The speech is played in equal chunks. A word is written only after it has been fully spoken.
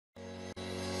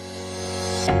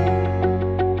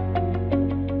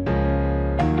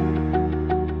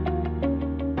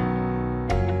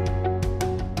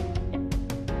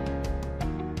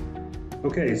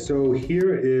Okay, so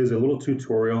here is a little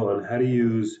tutorial on how to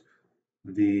use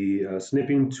the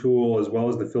snipping tool as well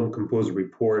as the Film Composer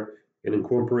report and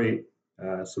incorporate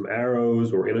some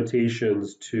arrows or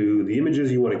annotations to the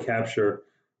images you want to capture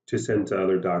to send to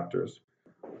other doctors.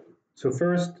 So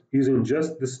first, using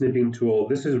just the snipping tool,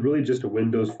 this is really just a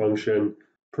Windows function.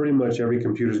 Pretty much every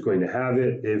computer is going to have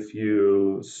it. If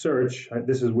you search,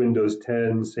 this is Windows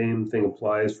 10, same thing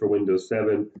applies for Windows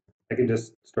 7. I can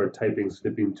just start typing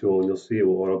snipping tool and you'll see it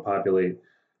will auto-populate.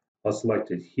 I'll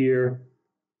select it here.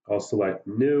 I'll select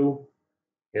new,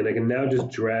 and I can now just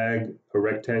drag a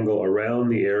rectangle around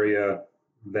the area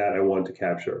that I want to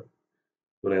capture.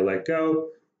 When I let go,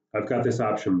 I've got this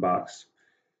option box.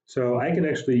 So I can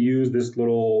actually use this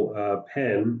little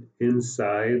pen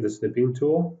inside the snipping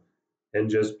tool and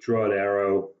just draw an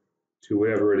arrow to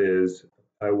wherever it is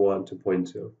I want to point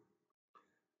to.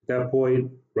 At that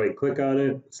point, right click on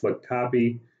it, select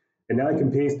copy, and now I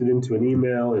can paste it into an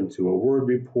email, into a Word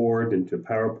report, into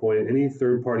PowerPoint, any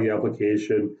third-party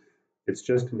application. It's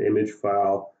just an image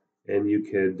file, and you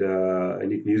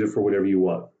can use it for whatever you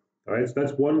want. All right, so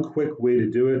that's one quick way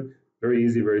to do it. Very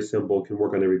easy, very simple, can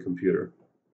work on every computer.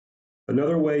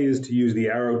 Another way is to use the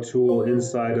arrow tool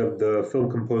inside of the Film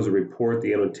Composer report,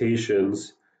 the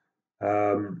annotations,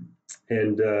 and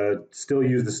still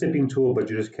use the snipping tool, but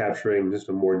you're just capturing just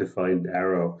a more defined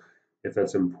arrow if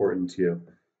that's important to you.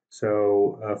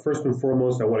 So first and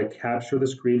foremost, I want to capture the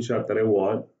screenshot that I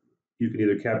want. You can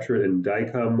either capture it in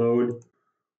DICOM mode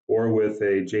or with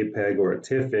a JPEG or a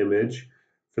TIFF image.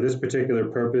 For this particular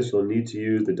purpose, you'll need to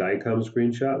use the DICOM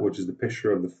screenshot, which is the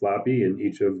picture of the floppy in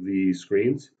each of the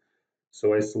screens.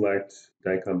 So I select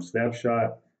DICOM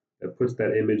snapshot. That puts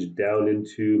that image down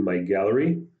into my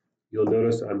gallery. You'll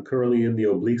notice I'm currently in the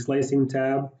oblique slicing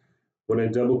tab. When I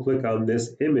double click on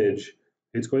this image,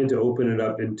 it's going to open it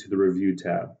up into the review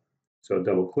tab. So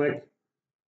double click,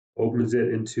 opens it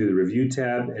into the review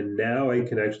tab, and now I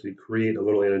can actually create a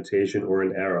little annotation or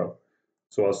an arrow.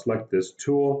 So I'll select this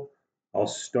tool. I'll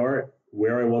start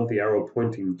where I want the arrow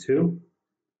pointing to,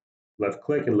 left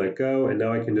click and let go, and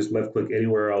now I can just left click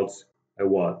anywhere else I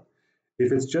want.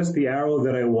 If it's just the arrow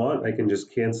that I want, I can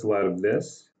just cancel out of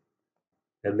this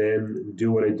and then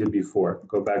do what I did before.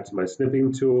 Go back to my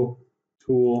snipping tool,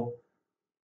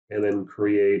 and then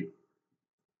create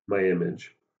my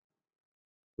image.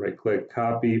 Right click,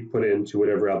 copy, put it into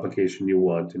whatever application you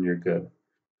want, and you're good.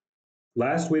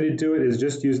 Last way to do it is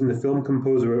just using the Film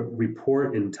Composer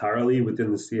report entirely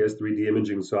within the CS3D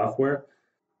imaging software.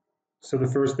 So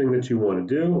the first thing that you want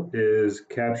to do is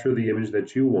capture the image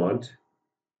that you want.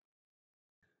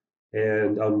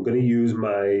 And I'm going to use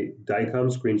my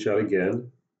DICOM screenshot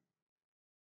again.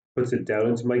 Puts it down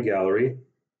into my gallery.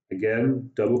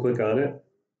 Again, double click on it,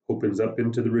 opens up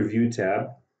into the review tab.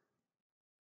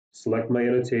 Select my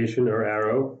annotation or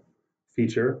arrow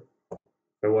feature. If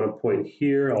I want to point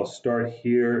here, I'll start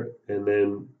here and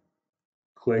then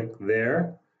click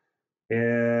there.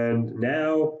 And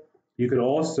now you can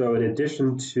also, in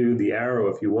addition to the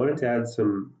arrow, if you wanted to add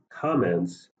some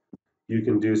comments, you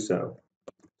can do so.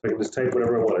 I can just type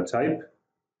whatever I want to type.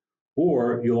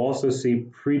 Or you'll also see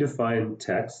predefined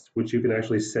text, which you can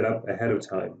actually set up ahead of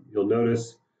time. You'll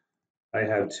notice I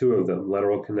have two of them,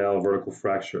 lateral canal, vertical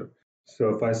fracture. So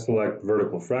if I select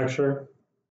vertical fracture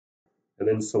and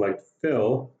then select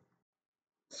fill,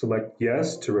 select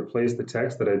yes to replace the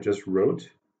text that I just wrote,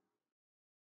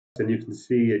 and you can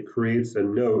see it creates a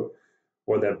note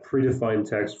or that predefined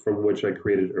text from which I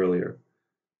created earlier.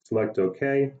 Select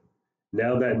OK.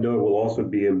 Now that note will also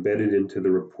be embedded into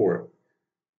the report.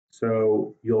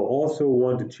 So you'll also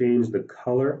want to change the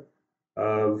color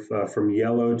of from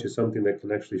yellow to something that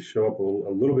can actually show up a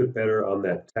little bit better on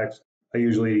that text. I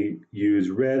usually use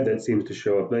red, that seems to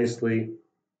show up nicely.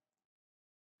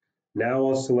 Now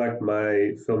I'll select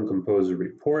my Film Composer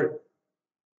report.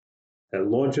 That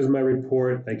launches my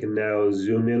report. I can now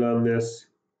zoom in on this,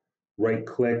 right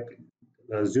click,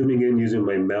 zooming in using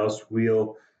my mouse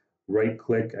wheel, right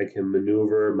click, I can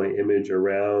maneuver my image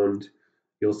around.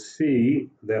 You'll see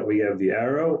that we have the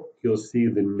arrow. You'll see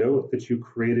the note that you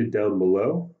created down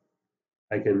below.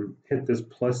 I can hit this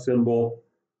plus symbol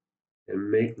and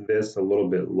make this a little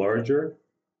bit larger.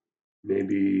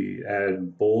 Maybe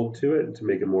add bold to it to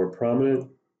make it more prominent.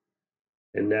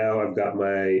 And now I've got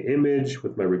my image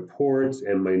with my reports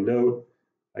and my note.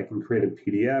 I can create a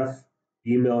PDF,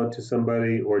 email it to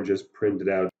somebody, or just print it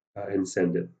out and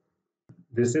send it.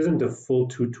 This isn't a full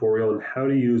tutorial on how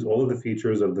to use all of the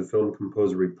features of the Film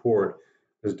Composer report,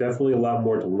 There's definitely a lot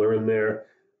more to learn there.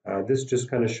 This just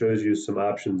kind of shows you some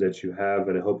options that you have,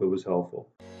 and I hope it was helpful.